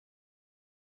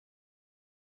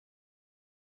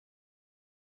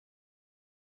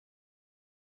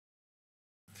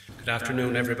Good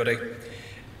afternoon, everybody.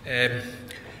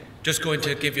 Just going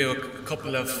to give you a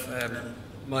couple of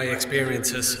my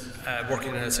experiences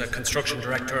working as a construction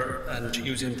director and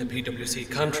using the PwC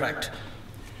contract.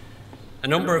 A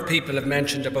number of people have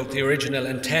mentioned about the original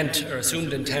intent or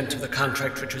assumed intent of the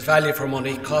contract, which was value for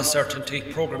money, cost certainty,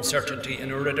 programme certainty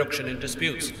and a reduction in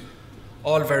disputes.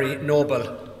 All very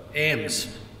noble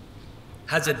aims.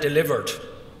 Has it delivered,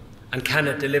 and can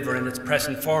it deliver in its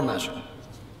present format?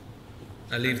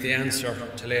 I'll leave the answer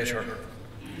to later.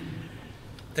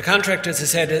 The contract, as I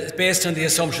said, is based on the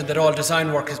assumption that all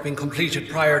design work has been completed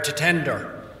prior to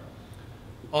tender.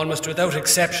 Almost without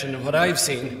exception, in what I've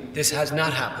seen, this has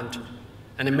not happened.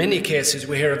 And in many cases,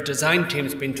 we hear of design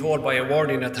teams being told by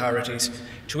awarding authorities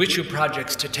to issue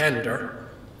projects to tender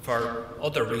for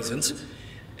other reasons,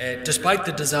 despite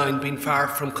the design being far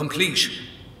from complete.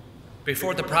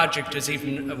 Before the project is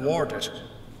even awarded,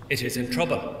 it is in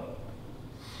trouble.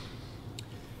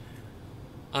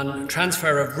 On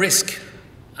transfer of risk,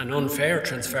 an unfair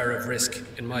transfer of risk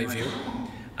in my view,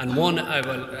 and one I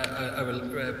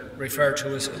will refer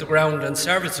to as the ground and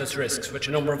services risks, which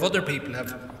a number of other people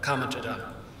have commented on,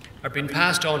 are being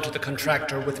passed on to the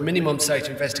contractor with minimum site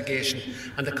investigation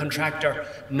and the contractor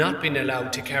not being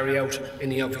allowed to carry out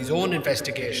any of his own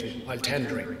investigation while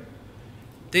tendering.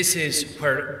 This is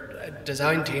where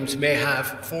design teams may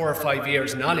have 4 or 5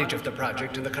 years knowledge of the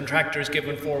project and the contractor is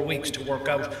given 4 weeks to work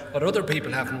out what other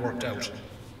people haven't worked out.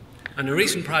 And a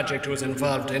recent project I was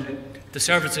involved in, the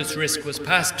services risk was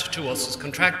passed to us as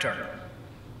contractor.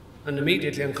 And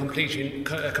immediately on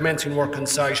commencing work on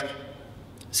site,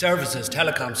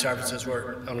 telecom services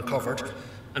were uncovered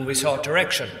and we sought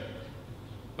direction.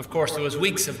 Of course, there was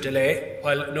weeks of delay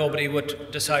while nobody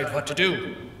would decide what to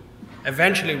do.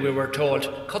 Eventually we were told,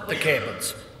 cut the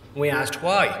cables. We asked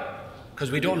why,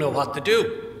 because we don't know what to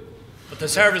do. But the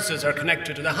services are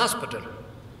connected to the hospital.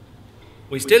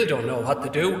 We still don't know what to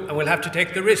do and we'll have to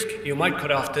take the risk. You might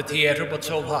cut off the theatre, but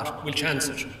so what? We'll chance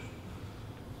it.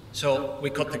 So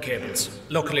we cut the cables.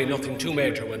 Luckily nothing too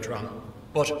major went wrong.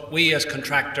 But we as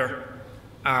contractor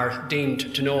are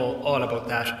deemed to know all about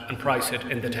that and price it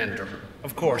in the tender.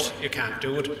 Of course you can't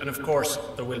do it and of course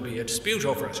there will be a dispute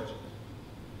over it.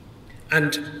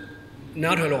 And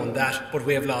not alone that, but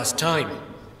we have lost time.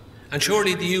 And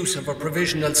surely the use of a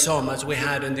provisional sum, as we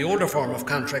had in the older form of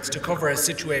contracts, to cover a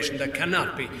situation that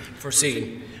cannot be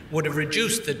foreseen, would have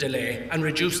reduced the delay and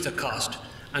reduced the cost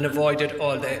and avoided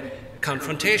all the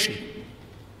confrontation.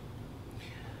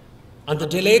 On the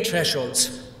delay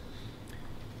thresholds,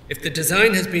 if the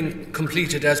design has been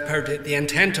completed as per the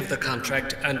intent of the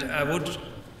contract, and I would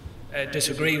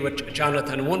disagree with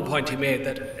Jonathan on one point he made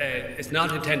that it's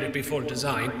not intended to be full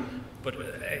design, but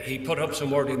he put up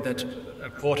some wording that I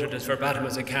quoted as verbatim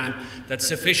as I can, that's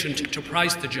sufficient to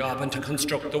price the job and to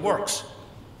construct the works.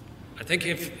 I think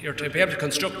if you're to be able to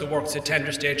construct the works at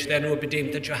tender stage, then it would be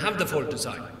deemed that you have the full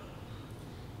design.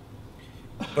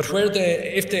 But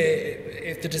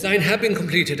if the design had been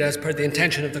completed as per the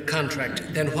intention of the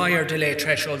contract, then why are delay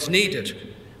thresholds needed?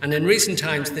 And in recent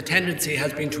times, the tendency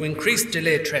has been to increase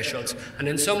delay thresholds, and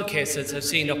in some cases have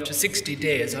seen up to 60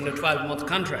 days on a 12-month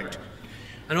contract,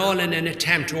 and all in an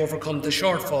attempt to overcome the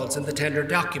shortfalls in the tender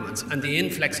documents and the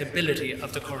inflexibility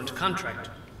of the current contract.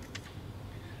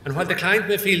 And while the client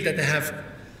may feel that they have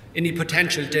any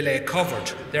potential delay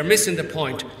covered, they're missing the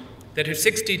point that if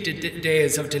 60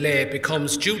 days of delay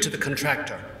becomes due to the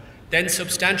contractor, then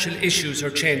substantial issues or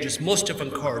changes must have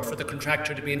occurred for the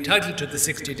contractor to be entitled to the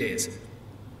 60 days.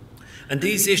 And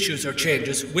these issues or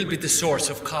changes will be the source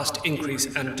of cost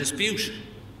increase and dispute.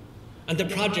 And the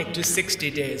project is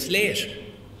 60 days late.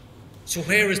 So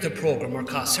where is the programme or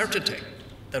cost certainty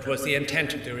that was the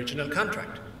intent of the original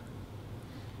contract?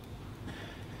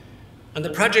 And the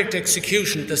project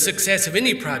execution, the success of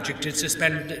any project is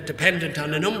dependent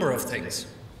on a number of things.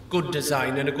 Good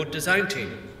design and a good design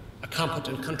team, a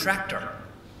competent contractor,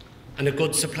 and a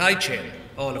good supply chain,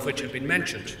 all of which have been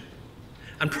mentioned.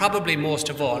 And probably most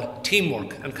of all,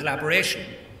 teamwork and collaboration.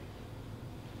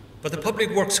 But the Public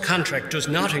Works contract does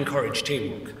not encourage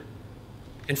teamwork.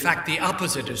 In fact, the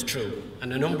opposite is true,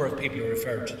 and a number of people have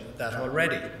referred to that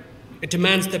already. It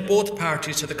demands that both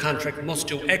parties to the contract must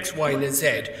do X, Y, and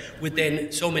Z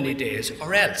within so many days,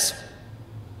 or else.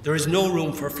 There is no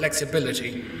room for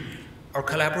flexibility or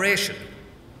collaboration.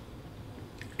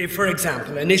 If, for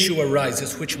example, an issue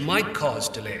arises which might cause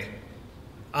delay,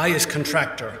 I, as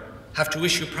contractor, have to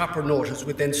issue proper notice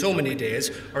within so many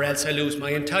days, or else I lose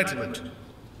my entitlement.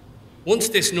 Once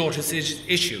this notice is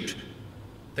issued,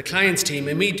 the client's team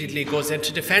immediately goes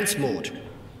into defence mode.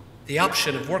 The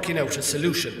option of working out a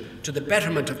solution to the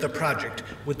betterment of the project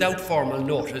without formal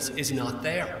notice is not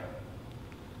there.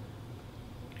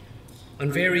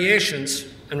 On variations,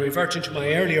 and reverting to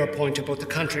my earlier point about the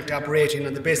contract operating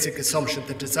on the basic assumption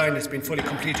that design has been fully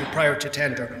completed prior to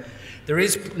tender, there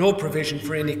is no provision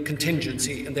for any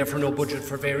contingency and therefore no budget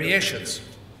for variations.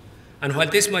 And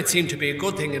while this might seem to be a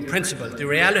good thing in principle, the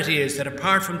reality is that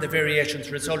apart from the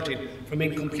variations resulting from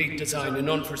incomplete design and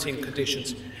unforeseen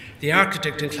conditions, the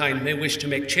architect and client may wish to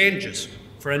make changes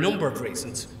for a number of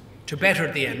reasons to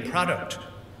better the end product,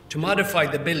 to modify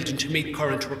the building to meet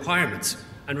current requirements.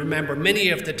 And remember, many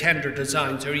of the tender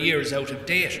designs are years out of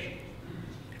date,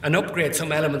 and upgrade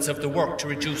some elements of the work to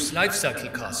reduce life cycle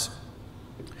costs.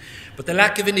 But the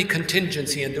lack of any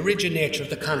contingency and the rigid nature of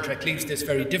the contract leaves this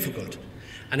very difficult.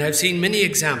 And I've seen many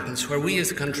examples where we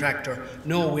as a contractor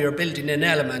know we are building an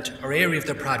element or area of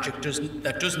the project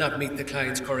that does not meet the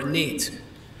client's current needs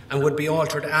and would be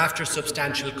altered after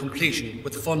substantial completion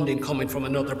with funding coming from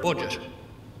another budget.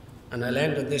 And I'll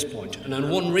end on this point. And on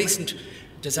one recent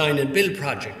design and build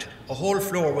project, a whole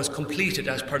floor was completed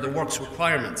as per the work's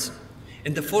requirements,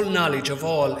 in the full knowledge of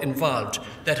all involved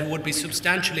that it would be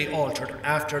substantially altered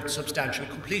after substantial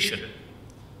completion.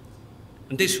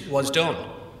 And this was done.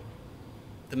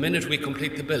 The minute we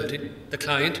complete the building, the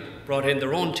client brought in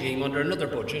their own team under another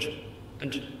budget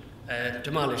and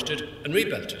demolished it and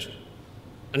rebuilt it.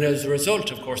 And as a result,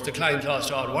 of course, the client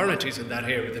lost all warranties in that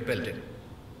area of the building.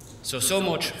 So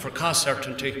much for cost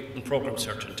certainty and programme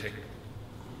certainty.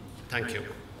 Thank you.